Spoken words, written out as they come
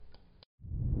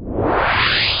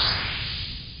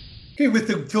Okay, with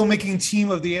the filmmaking team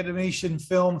of the animation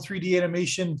film, 3D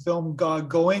animation film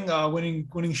going,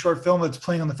 winning short film that's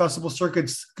playing on the festival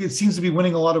circuits, it seems to be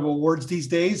winning a lot of awards these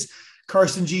days.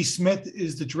 Carson G. Smith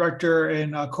is the director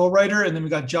and co-writer, and then we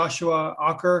got Joshua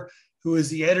Acker, who is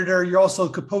the editor. You're also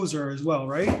a composer as well,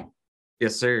 right?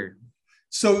 Yes, sir.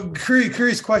 So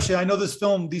curious question. I know these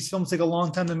films take a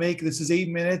long time to make. This is 8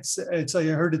 minutes. I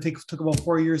heard it took about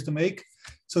 4 years to make.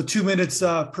 So 2 minutes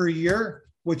per year,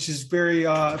 which is very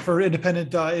for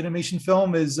independent animation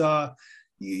film is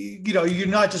you're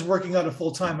not just working on it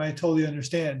full time. I totally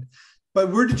understand.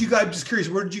 But where did you guys? I'm just curious.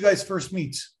 Where did you guys first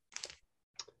meet?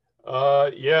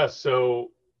 Yeah, so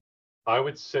I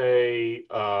would say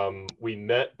we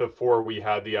met before we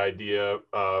had the idea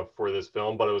for this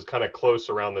film, but it was kind of close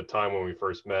around the time when we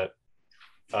first met.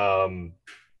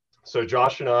 So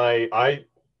Josh and I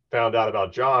found out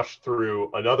about Josh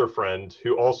through another friend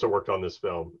who also worked on this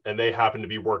film, and they happened to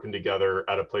be working together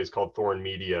at a place called Thorn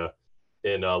Media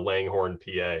in Langhorne,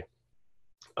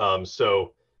 PA.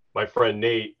 So my friend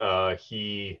Nate,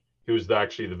 he was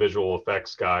actually the visual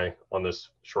effects guy on this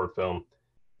short film.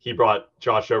 He brought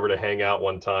Josh over to hang out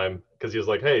one time because he was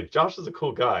like, "Hey, Josh is a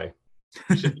cool guy.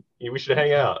 We should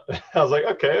hang out." I was like,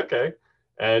 okay.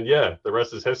 And yeah, the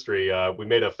rest is history. We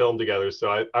made a film together.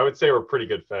 So I would say we're pretty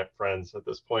good friends at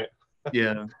this point.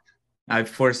 Yeah. I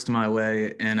forced my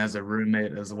way in as a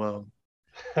roommate as well.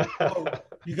 Oh,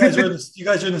 you guys are in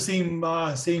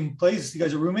the same place. You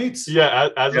guys are roommates. Yeah,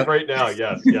 as of right now,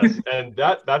 yes, and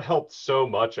that helped so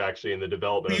much actually in the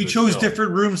development. You chose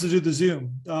different rooms to do the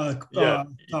Zoom talk. Yeah.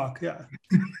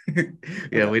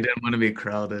 Yeah, we didn't want to be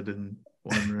crowded in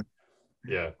one room.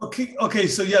 Yeah. Okay.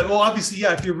 So yeah, well, obviously,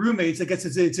 yeah. If you're roommates, I guess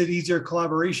it's an easier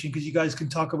collaboration because you guys can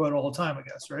talk about it all the time. I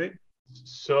guess, right?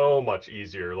 So much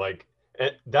easier. Like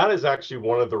that is actually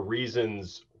one of the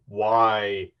reasons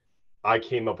why I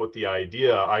came up with the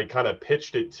idea. I kind of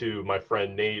pitched it to my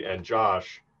friend Nate and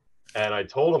Josh, and I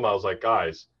told them, I was like,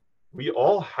 guys, we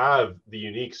all have the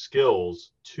unique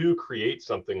skills to create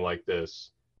something like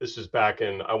this. This is back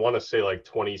in, I want to say like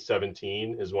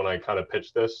 2017 is when I kind of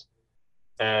pitched this.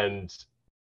 And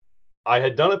I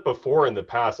had done it before in the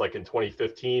past, like in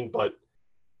 2015, but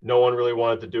no one really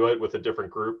wanted to do it with a different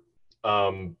group.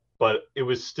 But it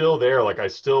was still there. Like I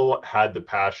still had the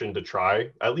passion to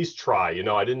try, at least try.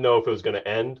 I didn't know if it was going to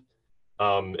end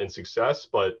in success,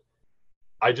 but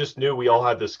I just knew we all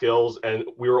had the skills and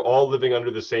we were all living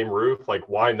under the same roof. Like,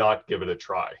 why not give it a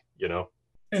try,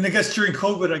 And I guess during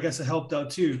COVID, I guess it helped out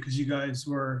too, because you guys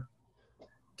were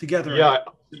together. Yeah,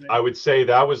 I would say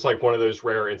that was like one of those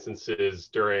rare instances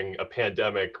during a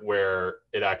pandemic where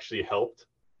it actually helped.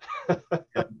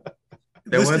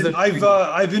 Listen,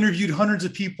 I've interviewed hundreds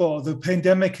of people. The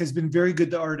pandemic has been very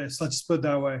good to artists. Let's just put it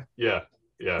that way. Yeah.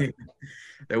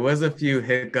 There was a few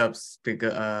hiccups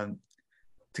because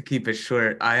to keep it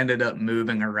short, I ended up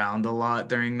moving around a lot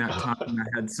during that time. I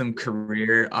had some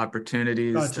career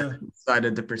opportunities that I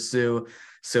decided to pursue.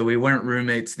 So we weren't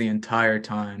roommates the entire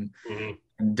time. Mm-hmm.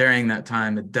 And during that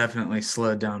time, it definitely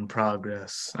slowed down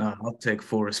progress. I'll take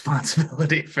full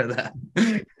responsibility for that.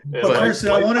 But Carson,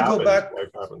 I want to go back.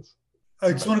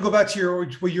 I just want to go back to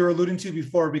what you were alluding to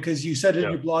before, because you said in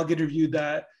your blog interview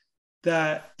that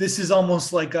this is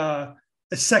almost like a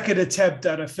second attempt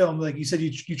at a film. Like you said,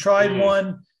 you tried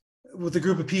one with a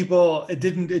group of people. It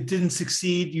didn't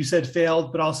succeed. You said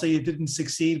failed, but I'll say it didn't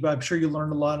succeed. But I'm sure you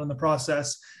learned a lot in the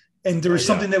process. And there was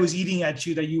something that was eating at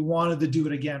you that you wanted to do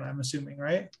it again, I'm assuming,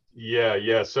 right?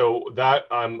 Yeah. So that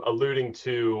I'm alluding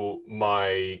to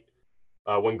my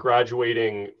when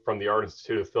graduating from the Art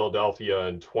Institute of Philadelphia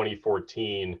in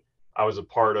 2014, I was a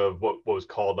part of what was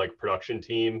called like production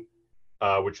team,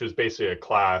 which was basically a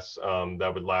class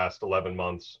that would last 11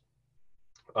 months.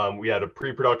 We had a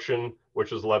pre-production,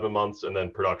 which was 11 months, and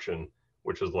then production,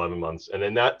 which was 11 months. And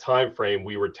in that time frame,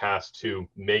 we were tasked to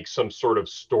make some sort of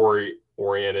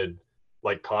story-oriented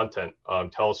like content,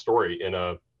 tell a story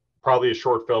in probably a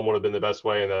short film would have been the best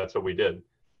way, and that's what we did.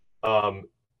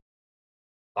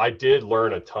 I did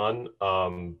learn a ton,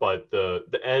 but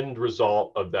the end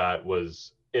result of that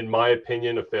was, in my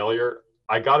opinion, a failure.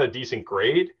 I got a decent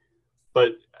grade,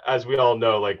 but as we all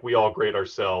know, like we all grade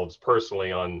ourselves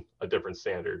personally on a different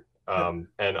standard. And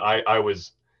I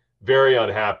was very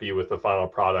unhappy with the final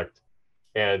product.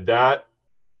 And that,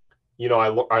 I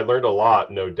learned a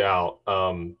lot, no doubt.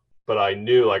 But I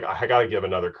knew like I got to give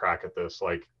another crack at this.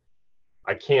 Like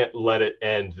I can't let it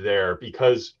end there,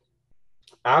 because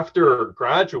after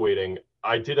graduating,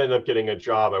 I did end up getting a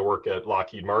job. I work at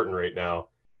Lockheed Martin right now,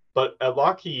 but at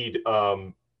Lockheed,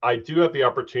 I do have the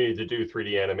opportunity to do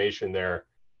 3D animation there,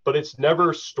 but it's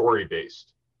never story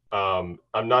based. I'm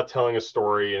not telling a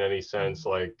story in any sense.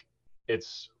 Like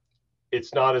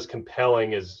it's not as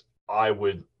compelling as I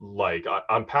would like.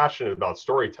 I'm passionate about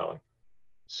storytelling,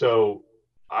 so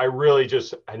I really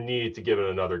I needed to give it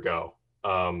another go.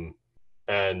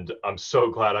 And I'm so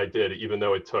glad I did, even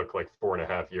though it took like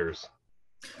 4.5 years.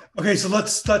 Okay, so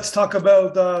let's talk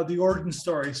about the origin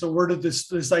story. So where did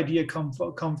this idea come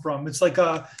from? It's like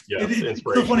it's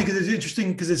so funny because it's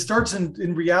interesting because it starts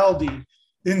in reality,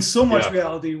 in so much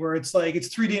reality, where it's like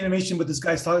it's 3D animation, but this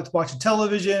guy's watching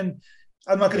television.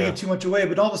 I'm not going to give too much away,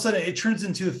 but all of a sudden it turns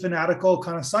into a fanatical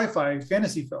kind of sci-fi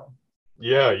fantasy film.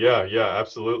 Yeah,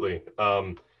 absolutely.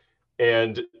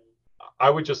 And I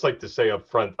would just like to say up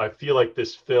front, I feel like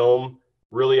this film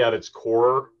really at its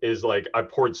core is like I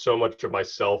poured so much of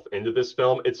myself into this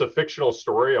film. It's a fictional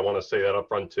story. I want to say that up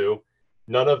front too.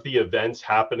 None of the events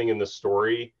happening in the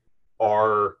story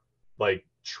are like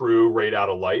true right out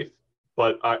of life,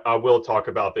 but I will talk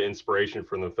about the inspiration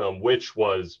from the film, which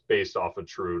was based off a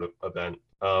true event.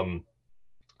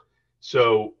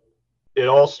 So it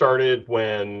all started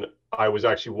when I was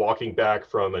actually walking back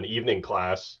from an evening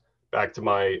class back to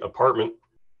my apartment,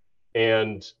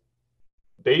 and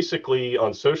basically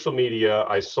on social media,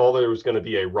 I saw there was going to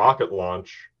be a rocket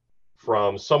launch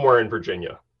from somewhere in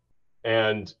Virginia.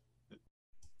 And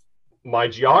my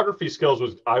geography skills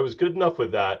I was good enough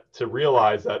with that to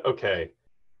realize that, okay,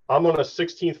 I'm on a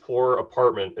 16th floor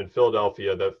apartment in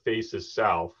Philadelphia that faces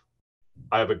south.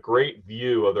 I have a great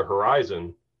view of the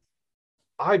horizon.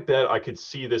 I bet I could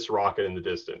see this rocket in the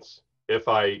distance. If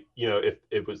if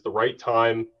it was the right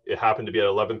time, it happened to be at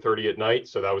 11:30 at night.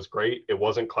 So that was great. It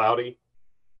wasn't cloudy.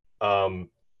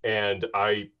 And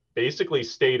I basically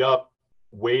stayed up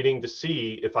waiting to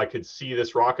see if I could see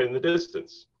this rocket in the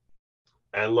distance.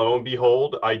 And lo and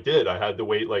behold, I did. I had to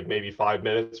wait like maybe 5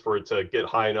 minutes for it to get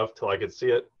high enough till I could see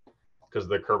it because of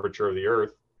the curvature of the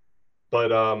earth.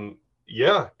 But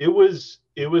it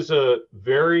was a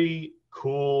very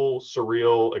cool,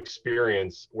 surreal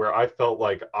experience where I felt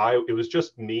like it was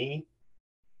just me,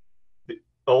 the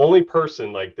only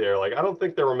person like there. Like, I don't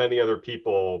think there were many other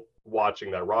people watching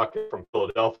that rocket from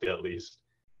Philadelphia, at least.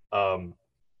 And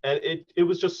it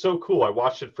was just so cool. I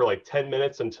watched it for like 10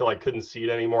 minutes until I couldn't see it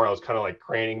anymore. I was kind of like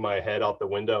craning my head out the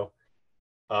window.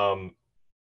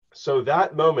 So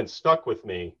that moment stuck with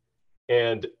me.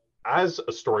 And as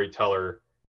a storyteller,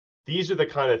 these are the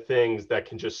kind of things that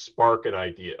can just spark an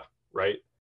idea, right?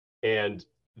 And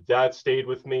that stayed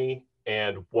with me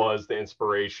and was the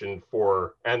inspiration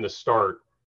and the start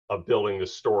of building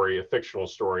this story, a fictional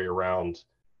story around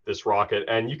this rocket.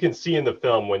 And you can see in the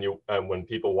film when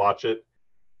people watch it,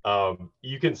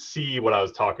 you can see what I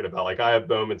was talking about. Like, I have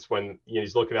moments when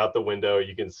he's looking out the window,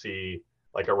 you can see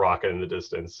like a rocket in the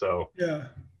distance. So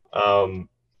I'm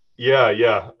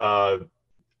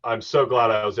so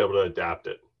glad I was able to adapt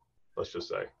it. Let's just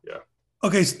say,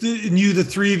 Okay, so the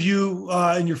three of you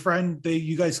and your friend,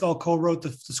 you guys all co-wrote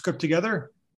the script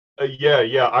together?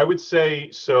 I would say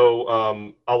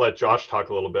so. I'll let Josh talk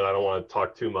a little bit. I don't want to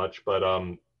talk too much, but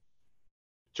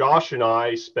Josh and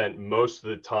I spent most of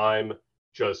the time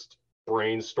just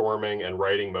brainstorming and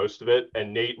writing most of it,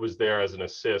 and Nate was there as an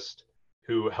assist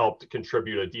who helped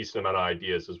contribute a decent amount of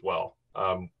ideas as well.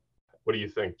 What do you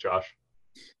think, Josh?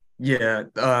 Yeah,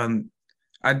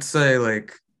 I'd say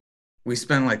like we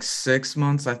spent like 6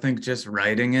 months, I think, just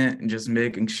writing it and just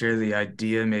making sure the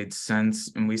idea made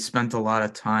sense. And we spent a lot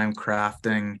of time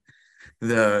crafting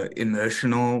the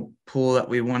emotional pull that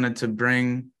we wanted to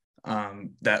bring,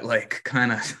 that like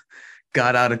kind of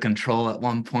got out of control at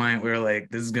one point. We were like,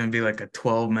 this is going to be like a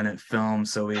 12-minute film.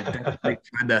 So we definitely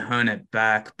tried to hone it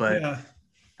back. But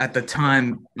at the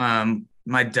time,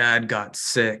 my dad got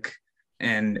sick,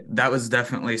 and that was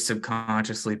definitely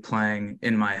subconsciously playing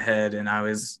in my head. And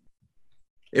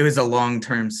it was a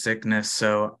long-term sickness.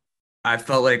 So I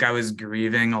felt like I was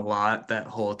grieving a lot that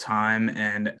whole time.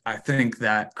 And I think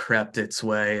that crept its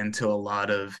way into a lot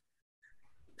of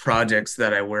projects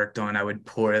that I worked on. I would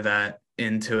pour that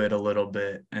into it a little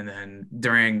bit. And then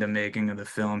during the making of the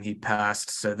film, he passed.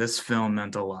 So this film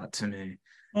meant a lot to me.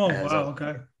 Oh, wow.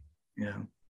 Okay. Yeah.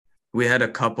 We had a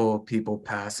couple people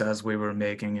pass as we were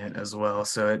making it as well.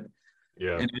 So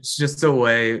and it's just a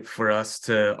way for us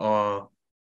to all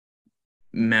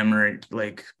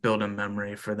build a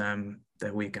memory for them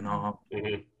that we can all.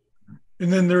 And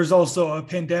then there's also a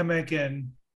pandemic,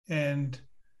 and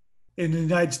in the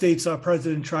United States, our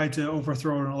president tried to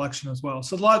overthrow an election as well.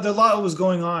 So a lot was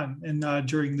going on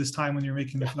during this time when you're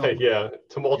making the film.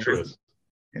 Tumultuous.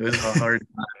 It was a hard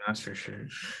time, that's for sure.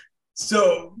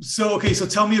 So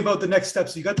tell me about the next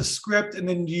steps. You got the script, and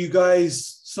then you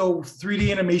guys, so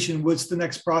 3D animation, what's the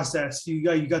next process?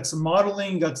 You got some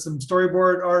modeling, you got some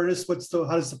storyboard artists.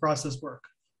 How does the process work?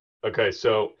 Okay,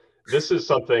 so this is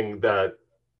something that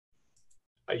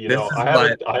I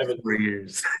haven't 4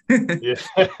 years. Yeah.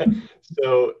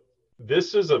 So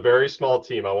this is a very small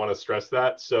team. I want to stress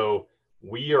that. So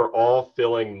we are all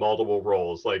filling multiple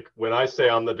roles. Like when I say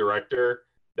I'm the director,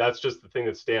 that's just the thing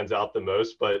that stands out the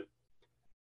most. But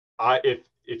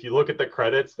if you look at the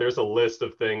credits, there's a list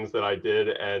of things that I did,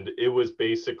 and it was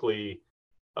basically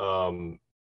um,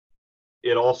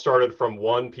 it all started from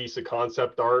one piece of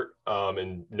concept art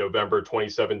in November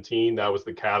 2017. That was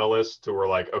the catalyst to we're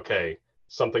like, okay,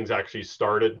 something's actually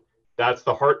started. That's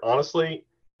the heart. Honestly,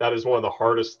 that is one of the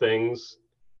hardest things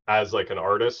as like an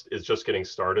artist is just getting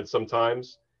started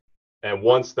sometimes. And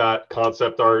once that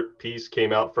concept art piece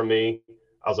came out from me,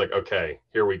 I was like, okay,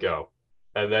 here we go.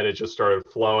 And then it just started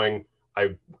flowing.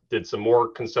 I did some more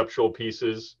conceptual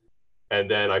pieces, and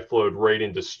then I flowed right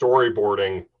into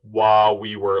storyboarding while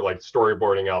we were like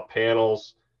storyboarding out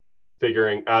panels,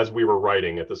 figuring as we were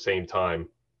writing at the same time.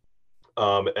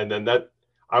 And then that,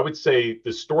 I would say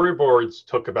the storyboards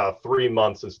took about 3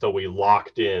 months until we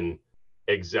locked in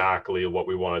exactly what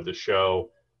we wanted to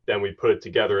show. Then we put it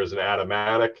together as an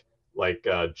animatic, like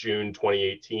June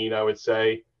 2018, I would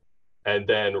say. And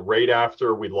then right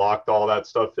after we locked all that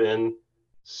stuff in,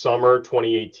 summer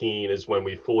 2018 is when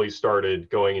we fully started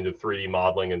going into 3D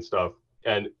modeling and stuff.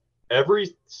 And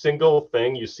every single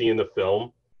thing you see in the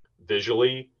film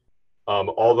visually,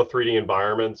 all the 3D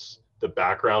environments, the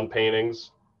background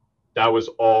paintings, that was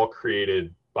all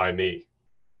created by me.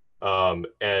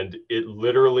 And it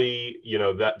literally,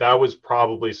 that was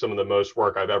probably some of the most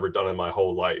work I've ever done in my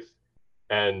whole life.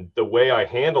 And the way I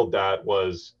handled that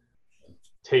was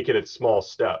take it at small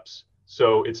steps.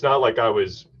 So it's not like I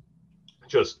was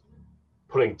just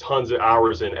putting tons of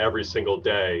hours in every single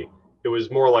day. It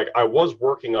was more like I was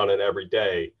working on it every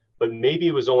day, but maybe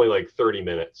it was only like 30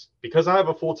 minutes because I have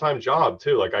a full-time job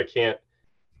too. Like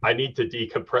I need to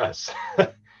decompress.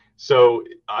 So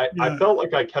I felt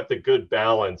like I kept a good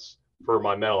balance for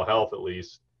my mental health, at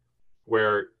least,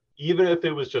 where even if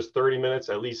it was just 30 minutes,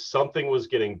 at least something was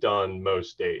getting done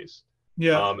most days.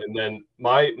 Yeah. And then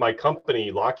my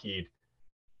company, Lockheed,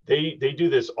 they do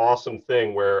this awesome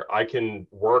thing where I can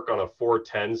work on a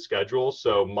 4-10 schedule.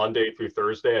 So Monday through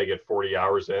Thursday, I get 40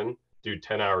 hours in, do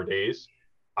 10-hour days.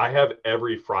 I have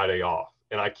every Friday off,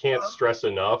 and I can't stress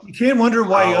enough. You can't wonder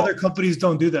why other companies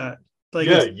don't do that. Like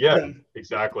yeah,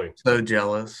 exactly. So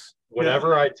jealous.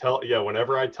 Whenever I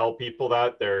tell people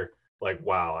that, they're like,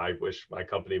 wow, I wish my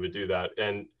company would do that.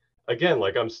 And again,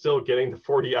 like I'm still getting the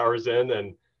 40 hours in,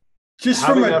 and just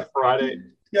from that Friday.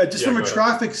 Yeah, just from a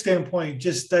traffic standpoint,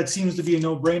 just that seems to be a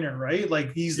no-brainer, right?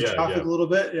 Like ease the traffic a little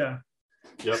bit. Yeah.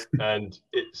 Yep. And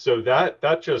so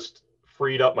that just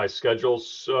freed up my schedule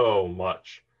so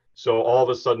much. So all of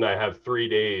a sudden I have 3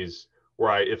 days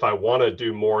where if I want to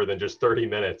do more than just 30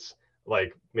 minutes,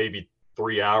 like maybe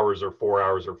 3 hours or 4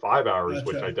 hours or 5 hours, Gotcha.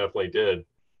 which I definitely did,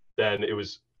 then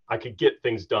I could get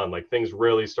things done. Like things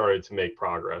really started to make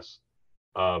progress.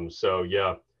 So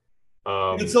yeah.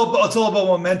 It's all about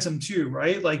momentum too,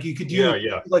 right? Like you could do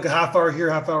like a half hour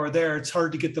here, half hour there. It's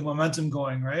hard to get the momentum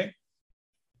going, right?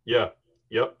 Yeah.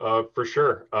 Yep. For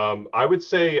sure. I would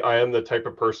say I am the type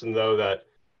of person though that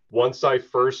once I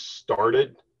first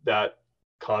started that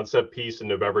concept piece in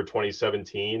November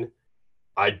 2017,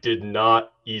 I did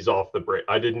not ease off the brake.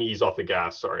 I didn't ease off the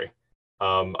gas. Sorry.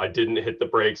 I didn't hit the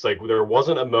brakes. Like there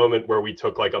wasn't a moment where we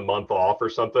took like a month off or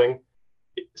something.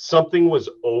 Something was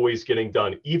always getting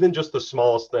done, even just the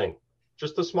smallest thing.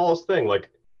 Like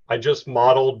I just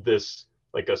modeled this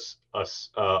like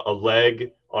a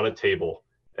leg on a table,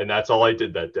 and that's all I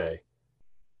did that day.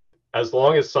 As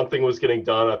long as something was getting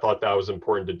done, I thought that was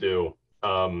important to do.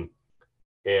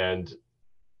 And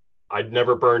I'd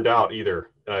never burned out either.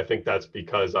 And I think that's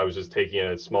because I was just taking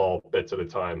it small bits at a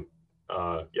time.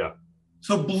 Yeah.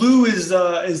 So blue is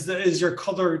your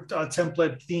color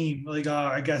template theme, like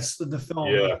I guess in the film.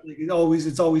 Yeah. Like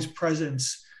it's always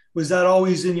presence. Was that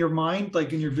always in your mind,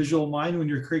 like in your visual mind, when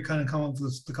you're kind of coming up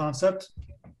with the concept?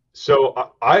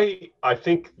 So I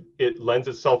think it lends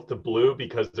itself to blue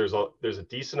because there's a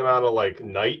decent amount of like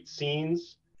night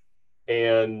scenes,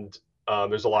 and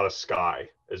there's a lot of sky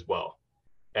as well.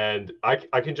 And I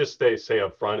can just say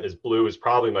up front is blue is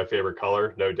probably my favorite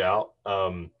color, no doubt.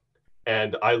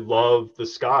 And I love the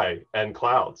sky and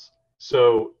clouds.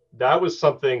 So that was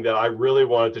something that I really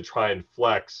wanted to try and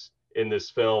flex in this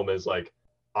film is like,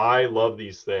 I love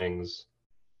these things.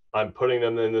 I'm putting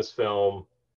them in this film.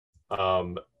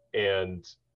 And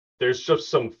there's just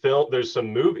some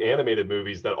animated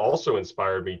movies that also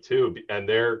inspired me too. And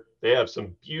they have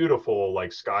some beautiful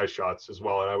like sky shots as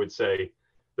well. And I would say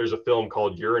there's a film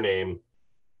called Your Name.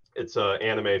 It's an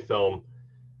anime film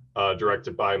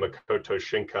directed by Makoto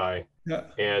Shinkai. Yeah.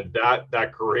 And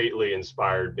that greatly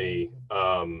inspired me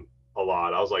a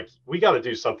lot. I was like, we got to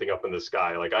do something up in the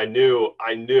sky. Like I knew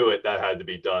it that had to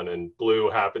be done, and blue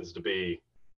happens to be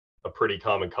a pretty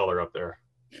common color up there.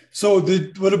 So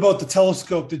what about the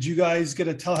telescope? Did you guys get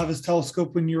have a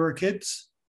telescope when you were kids?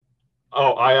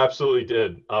 Oh, I absolutely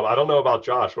did. I don't know about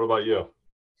Josh. What about you?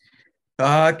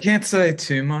 I can't say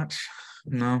too much.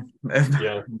 No.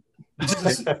 Yeah.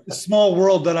 It's a small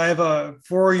world that I have a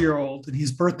 4-year-old, and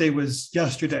his birthday was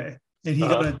yesterday, and he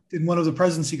got in one of the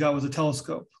presents he got was a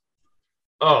telescope.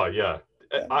 Oh yeah.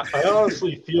 I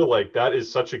honestly feel like that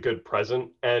is such a good present.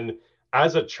 And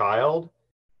as a child,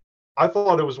 I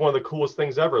thought it was one of the coolest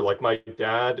things ever. Like my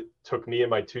dad took me and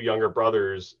my 2 younger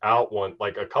brothers out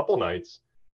a couple nights,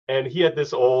 and he had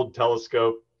this old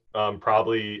telescope.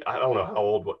 Probably, I don't know how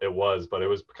old it was, but it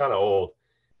was kind of old.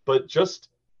 But just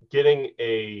getting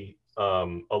a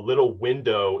little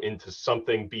window into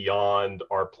something beyond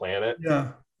our planet.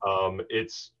 Yeah.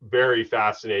 It's very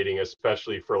fascinating,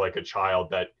 especially for like a child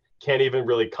that can't even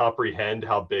really comprehend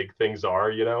how big things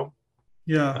are, you know?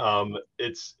 Yeah.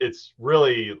 It's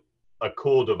really a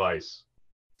cool device.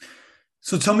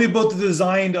 So tell me about the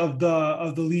design of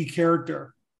the lead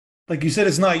character. Like you said,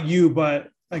 it's not you,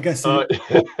 but I guess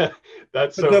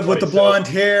that's so with the blonde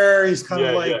hair, he's kind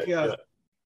of like, yeah.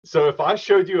 So if I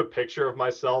showed you a picture of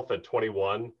myself at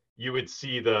 21, you would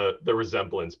see the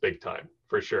resemblance big time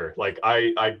for sure. Like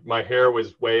my hair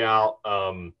was way out,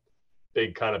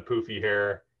 big kind of poofy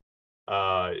hair.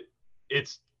 I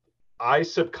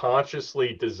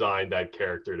subconsciously designed that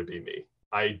character to be me.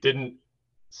 I didn't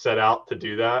set out to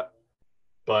do that,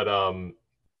 but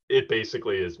it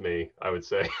basically is me, I would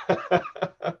say.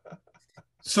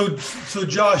 So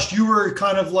Josh, you were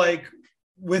kind of like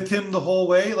with him the whole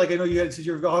way. Like I know you had said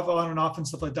you're off on and off and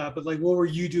stuff like that, but like what were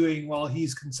you doing while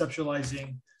he's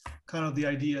conceptualizing kind of the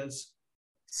ideas?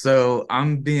 So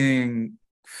I'm being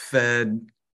fed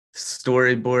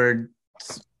storyboard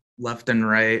left and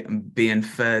right. I'm being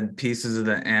fed pieces of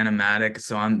the animatic.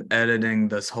 So I'm editing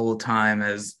this whole time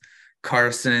as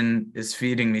Carson is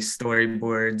feeding me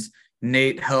storyboards.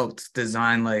 Nate helped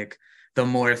design like the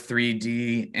more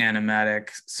 3D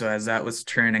animatic. So as that was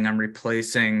turning, I'm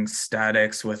replacing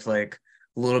statics with like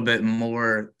a little bit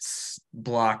more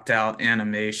blocked out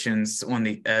animations on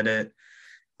the edit.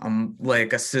 I'm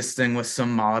like assisting with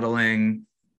some modeling.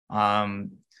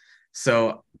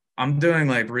 So I'm doing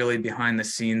like really behind the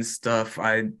scenes stuff.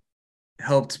 I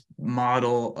helped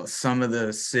model some of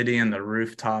the city and the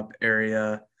rooftop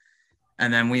area.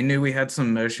 And then we knew we had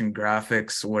some motion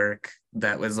graphics work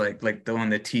that was like on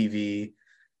the TV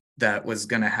that was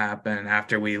going to happen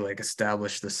after we like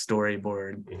established the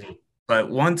storyboard. Mm-hmm. But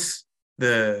once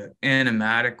the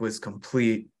animatic was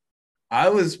complete, I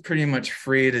was pretty much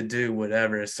free to do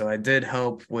whatever. So I did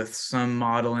help with some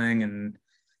modeling. And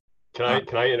can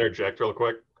I interject real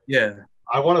quick? Yeah.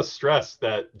 I want to stress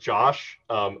that Josh,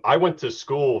 I went to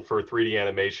school for 3D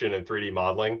animation and 3D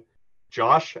modeling.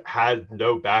 Josh had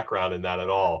no background in that at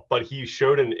all, but he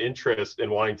showed an interest in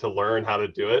wanting to learn how to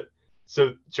do it.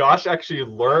 So Josh actually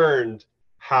learned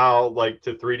how like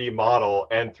to 3D model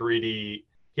and 3D.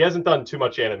 He hasn't done too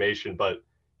much animation, but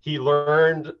he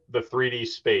learned the 3D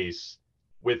space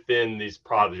within these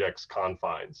projects'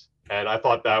 confines. And I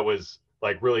thought that was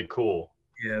like really cool.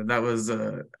 Yeah, that was,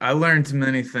 I learned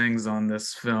many things on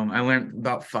this film. I learned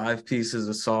about 5 pieces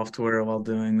of software while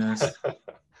doing this.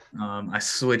 I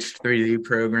switched 3D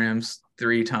programs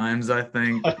 3 times, I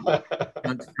think.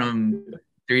 Went from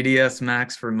 3ds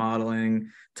Max for modeling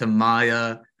to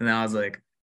Maya, and then I was like,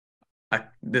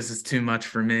 this is too much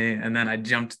for me. And then I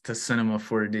jumped to Cinema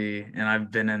 4D, and I've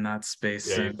been in that space.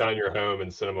 Yeah, you found your home in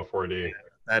Cinema 4D.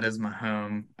 That is my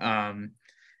home. And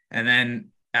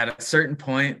then at a certain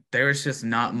point, there was just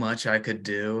not much I could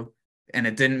do. And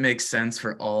it didn't make sense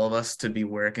for all of us to be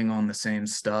working on the same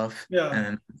stuff. Yeah.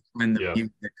 And when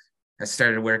music, I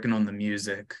started working on the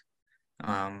music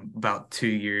about 2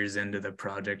 years into the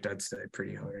project, I'd say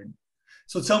pretty hard.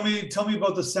 So tell me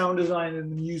about the sound design and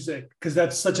the music, because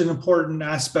that's such an important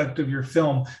aspect of your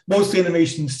film. Most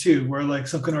animations too, where like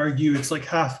some can argue it's like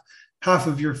half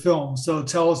of your film. So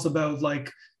tell us about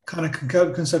like kind of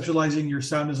conceptualizing your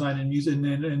sound design and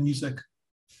music.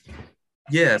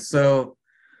 Yeah, so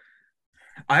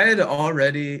I had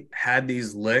already had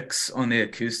these licks on the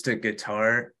acoustic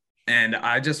guitar, and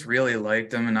I just really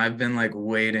liked them, and I've been like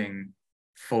waiting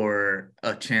for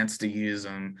a chance to use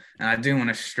them. And I do want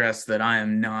to stress that I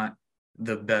am not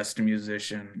the best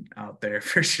musician out there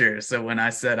for sure. So when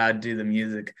I said I'd do the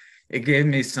music, it gave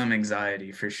me some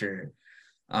anxiety for sure.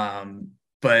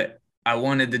 But I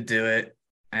wanted to do it.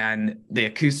 And the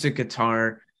acoustic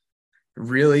guitar,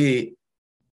 really,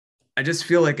 I just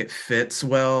feel like it fits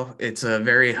well. It's a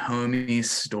very homey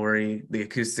story. The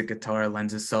acoustic guitar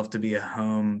lends itself to be a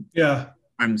home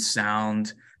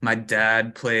sound. My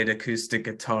dad played acoustic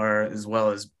guitar as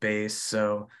well as bass,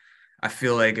 so I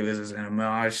feel like it was an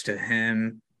homage to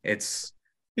him. It's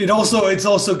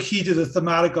also key to the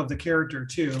thematic of the character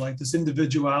too, like this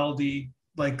individuality.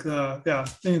 Like yeah.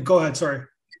 Go ahead. Sorry.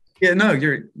 Yeah, no,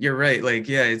 you're right. Like,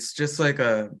 yeah, it's just like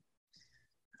I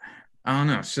don't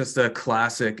know, it's just a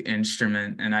classic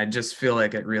instrument, and I just feel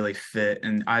like it really fit.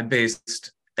 And I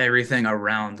based everything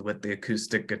around what the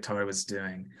acoustic guitar was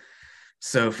doing.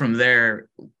 So from there,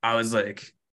 I was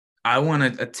like, I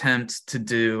want to attempt to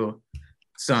do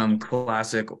some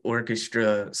classic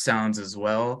orchestra sounds as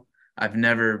well. I've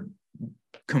never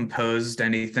composed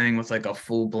anything with like a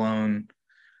full-blown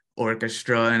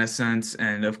orchestra in a sense.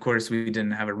 And of course, we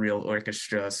didn't have a real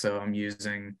orchestra, so I'm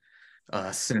using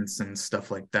synths and stuff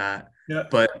like that. Yeah.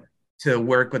 But to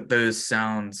work with those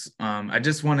sounds, I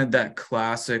just wanted that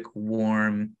classic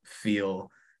warm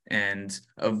feel. And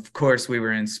of course, we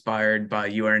were inspired by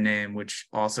Your Name, which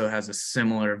also has a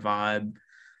similar vibe.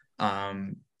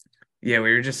 Yeah,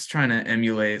 we were just trying to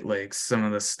emulate like some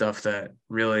of the stuff that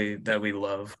we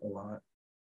love a lot.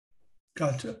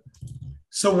 Gotcha.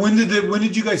 So when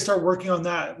did you guys start working on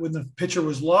that? When the picture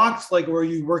was locked, like were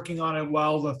you working on it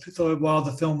while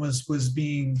the film was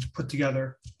being put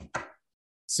together?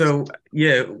 So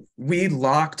yeah, we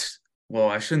locked. Well,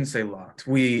 I shouldn't say locked.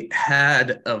 We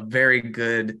had a very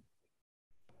good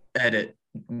edit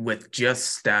with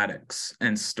just statics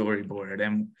and storyboard,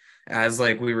 and as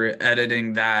like we were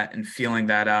editing that and feeling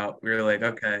that out, we were like,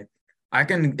 okay, I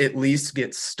can at least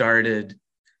get started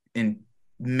in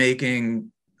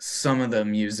making some of the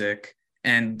music.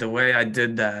 And the way I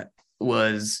did that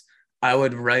was I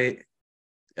would write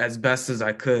as best as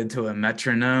I could to a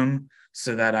metronome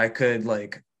so that I could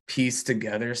like piece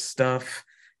together stuff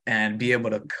and be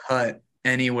able to cut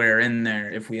anywhere in there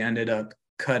if we ended up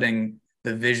cutting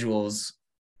the visuals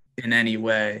in any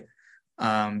way.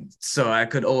 So I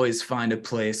could always find a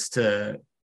place to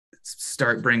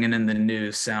start bringing in the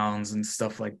new sounds and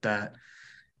stuff like that.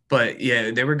 But yeah,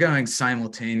 they were going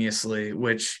simultaneously,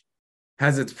 which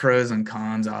has its pros and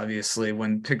cons, obviously.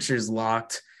 When picture's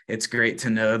locked, it's great to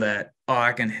know that, oh,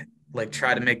 I can like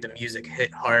try to make the music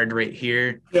hit hard right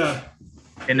here. Yeah.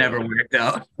 It never worked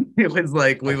out. It was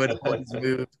like we would always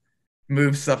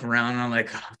move stuff around. And I'm like,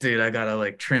 oh, dude, I gotta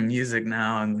like trim music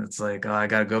now. And it's like, oh, I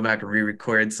gotta go back and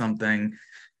re-record something.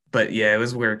 But yeah, it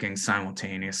was working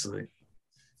simultaneously.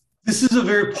 This is a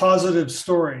very positive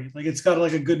story. Like it's got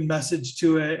like a good message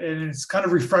to it, and it's kind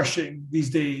of refreshing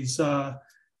these days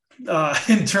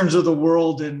in terms of the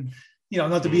world. And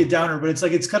not to be a downer, but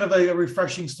it's kind of a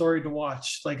refreshing story to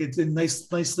watch. Like it's a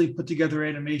nicely put together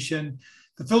animation.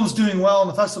 The film's doing well on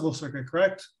the festival circuit,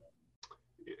 correct?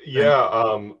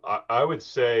 Yeah, I would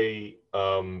say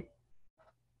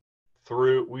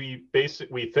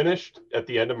we finished at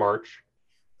the end of March,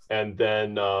 and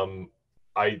then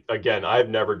I've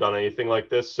never done anything like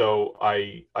this, so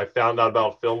I found out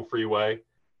about Film Freeway,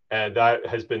 and that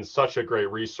has been such a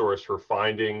great resource for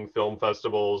finding film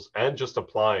festivals and just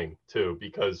applying too,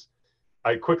 because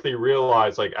I quickly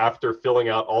realized, like, after filling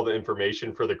out all the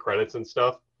information for the credits and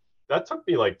stuff, that took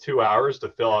me like 2 hours to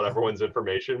fill out everyone's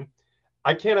information.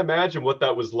 I can't imagine what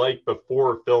that was like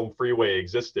before Film Freeway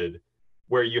existed,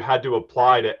 where you had to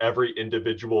apply to every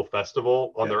individual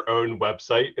festival on their own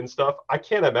website and stuff. I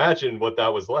can't imagine what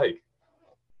that was like.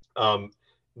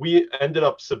 We ended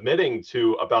up submitting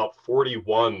to about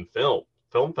 41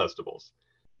 film festivals.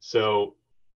 So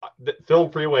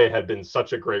Film Freeway had been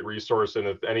such a great resource. And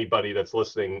if anybody that's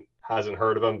listening hasn't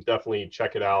heard of them, definitely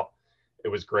check it out. It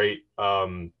was great.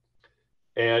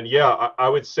 And yeah, I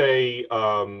would say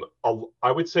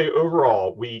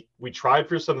overall, we tried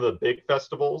for some of the big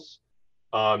festivals.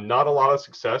 Not a lot of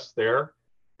success there,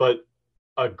 but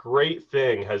a great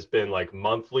thing has been like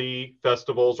monthly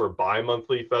festivals or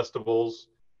bi-monthly festivals.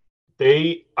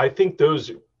 I think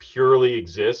those purely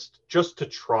exist just to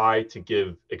try to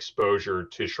give exposure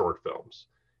to short films.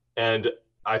 And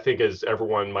I think, as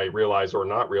everyone might realize or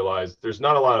not realize, there's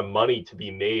not a lot of money to be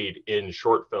made in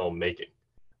short film making.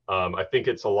 I think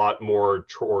it's a lot more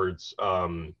towards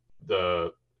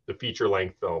the feature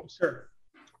length films. Sure.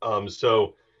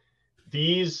 So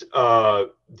these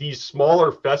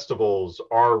smaller festivals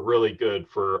are really good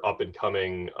for up and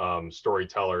coming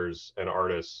storytellers and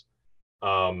artists.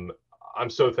 I'm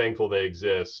so thankful they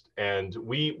exist, and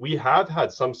we have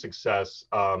had some success.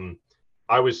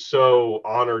 I was so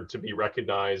honored to be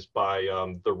recognized by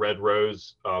the Red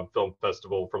Rose Film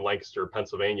Festival from Lancaster,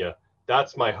 Pennsylvania.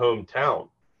 That's my hometown.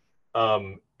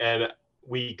 And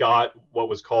we got what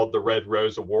was called the Red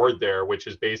Rose Award there, which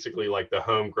is basically like the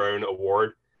homegrown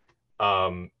award.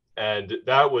 And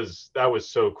that was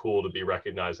so cool to be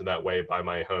recognized in that way by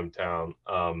my hometown.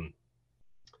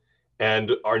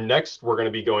 And our next, we're going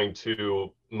to be going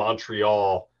to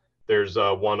Montreal. There's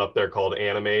one up there called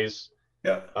Animes.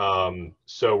 Yeah.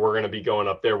 So we're going to be going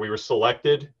up there. We were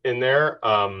selected in there.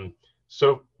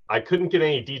 So I couldn't get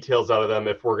any details out of them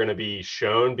if we're going to be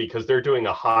shown, because they're doing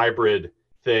a hybrid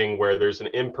thing where there's an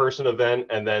in-person event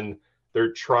and then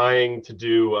they're trying to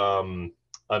do a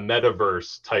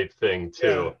metaverse type thing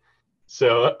too. Yeah.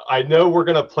 So I know we're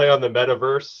going to play on the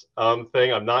metaverse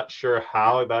thing. I'm not sure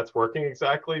how that's working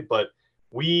exactly, but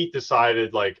we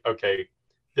decided like, okay,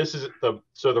 this is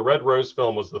the Red Rose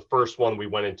film was the first one we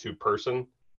went into in person,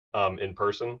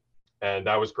 and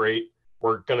that was great.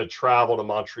 We're going to travel to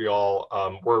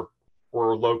Montreal.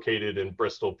 We're located in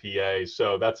Bristol, PA,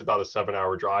 so that's about a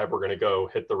 7-hour drive. We're going to go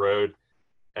hit the road,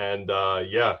 and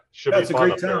should be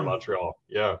fun up there in Montreal.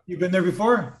 Yeah, you've been there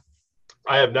before?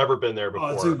 I have never been there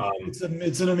before.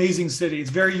 It's an amazing city. It's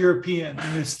very European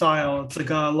in its style. It's like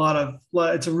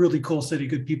it's a really cool city,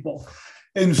 good people.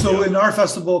 And so in our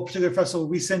particular festival,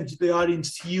 we sent the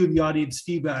audience to you and the audience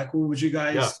feedback. What was your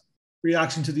guys'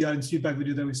 reaction to the audience feedback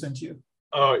video that we sent you?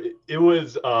 Oh, it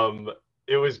was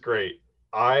great.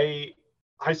 I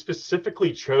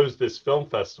specifically chose this film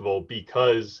festival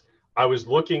because I was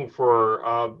looking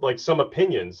for like some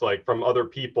opinions, like from other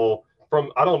people.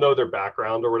 I don't know their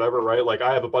background or whatever, right? Like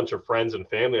I have a bunch of friends and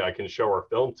family I can show our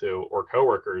film to, or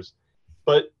coworkers,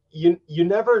 but you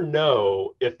never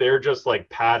know if they're just like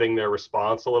padding their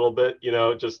response a little bit,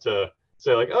 just to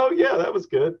say like, oh yeah, that was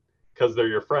good, because they're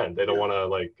your friend. They don't want to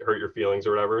like hurt your feelings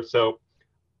or whatever. So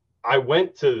I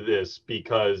went to this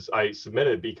because I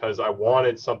submitted because I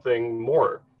wanted something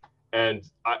more, and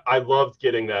I loved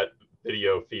getting that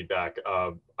video feedback.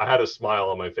 I had a smile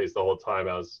on my face the whole time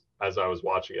as I was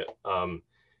watching it. And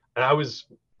I was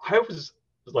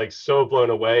like so blown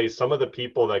away. Some of the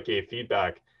people that gave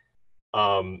feedback,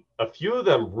 a few of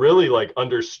them really like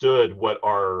understood what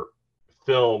our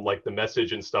film, like the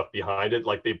message and stuff behind it,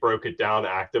 like they broke it down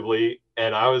actively.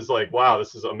 And I was like, wow,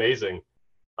 this is amazing.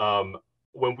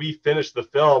 When we finished the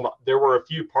film, there were a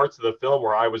few parts of the film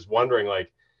where I was wondering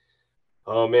like,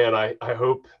 oh man, I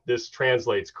hope this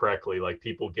translates correctly. Like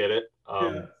people get it.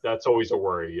 That's always a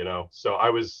worry, So I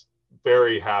was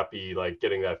very happy like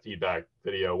getting that feedback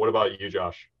video. What about you,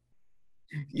 Josh?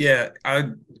 Yeah,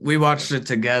 we watched it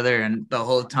together, and the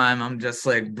whole time I'm just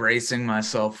like bracing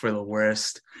myself for the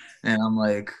worst. And I'm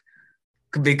like,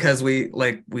 because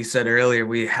like we said earlier,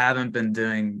 we haven't been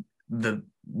doing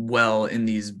well in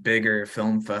these bigger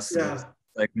film festivals.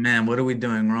 Like, man, what are we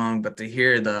doing wrong? But to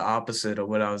hear the opposite of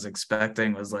what I was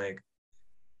expecting was like,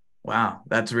 wow,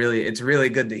 it's really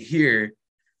good to hear.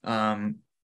 I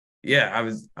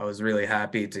was really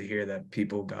happy to hear that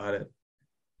people got it.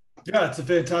 Yeah, it's a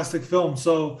fantastic film.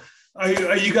 So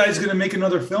are you guys going to make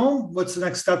another film? What's the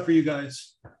next step for you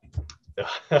guys?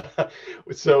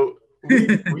 So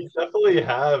we definitely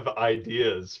have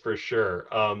ideas for sure.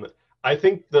 I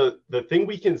think the thing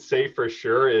we can say for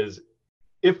sure is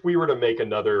if we were to make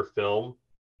another film,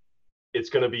 it's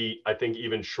going to be, I think,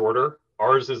 even shorter.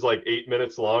 Ours is like 8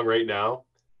 minutes long right now.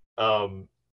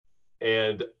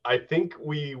 And I think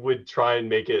we would try and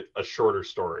make it a shorter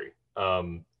story,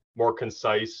 more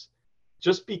concise,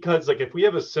 just because like if we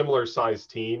have a similar size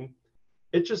team,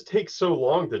 it just takes so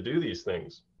long to do these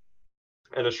things.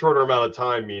 And a shorter amount of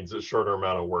time means a shorter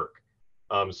amount of work.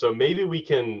 So maybe we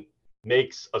can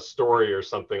make a story or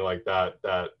something like that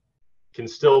can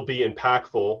still be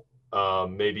impactful,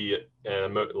 maybe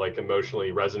like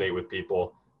emotionally resonate with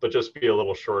people, but just be a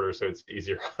little shorter so it's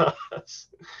easier on us.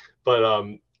 But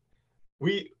I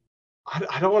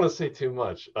don't want to say too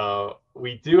much.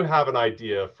 We do have an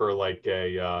idea for like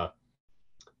an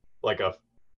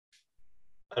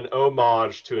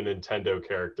homage to a Nintendo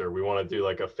character. We want to do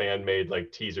like a fan-made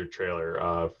like teaser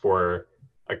trailer for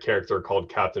a character called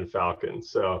Captain Falcon.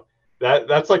 So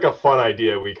that's like a fun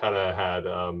idea we kind of had,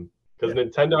 because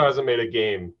Nintendo hasn't made a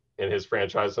game in his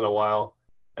franchise in a while,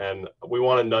 and we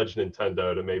want to nudge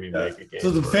Nintendo to maybe make a game. So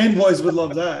the fanboys would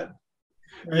love that.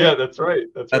 Right? Yeah, that's right.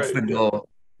 That's right. The goal.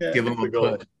 Yeah. Give them a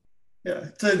goal. Yeah,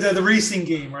 the racing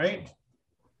game, right?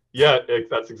 Yeah,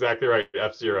 that's exactly right.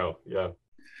 F-Zero. Yeah.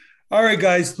 All right,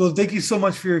 guys. Well, thank you so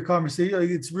much for your conversation.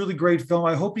 It's a really great film.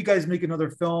 I hope you guys make another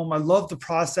film. I love the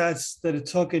process that it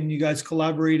took and you guys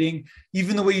collaborating.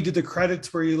 Even the way you did the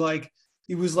credits where you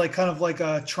it was like kind of like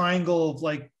a triangle of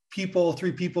like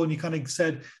three people, and you kind of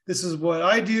said, this is what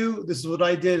I do, this is what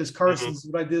I did as Carson, this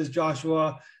is what I did as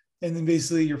Joshua, and then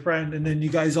basically your friend. And then you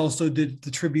guys also did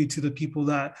the tribute to the people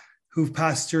that who've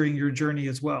passed during your journey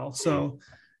as well. So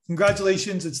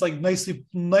congratulations. It's like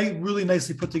really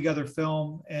nicely put together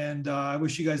film. And I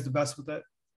wish you guys the best with it.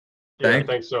 Yeah,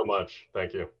 thanks so much.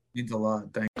 Thank you. Means a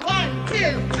lot. Thank you. 1, 2,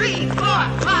 3, 4,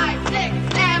 5, 6,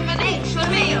 7, 8,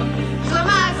 Schlemiel,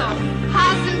 Schlemazel,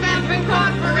 Hasenbemp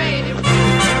Incorporated.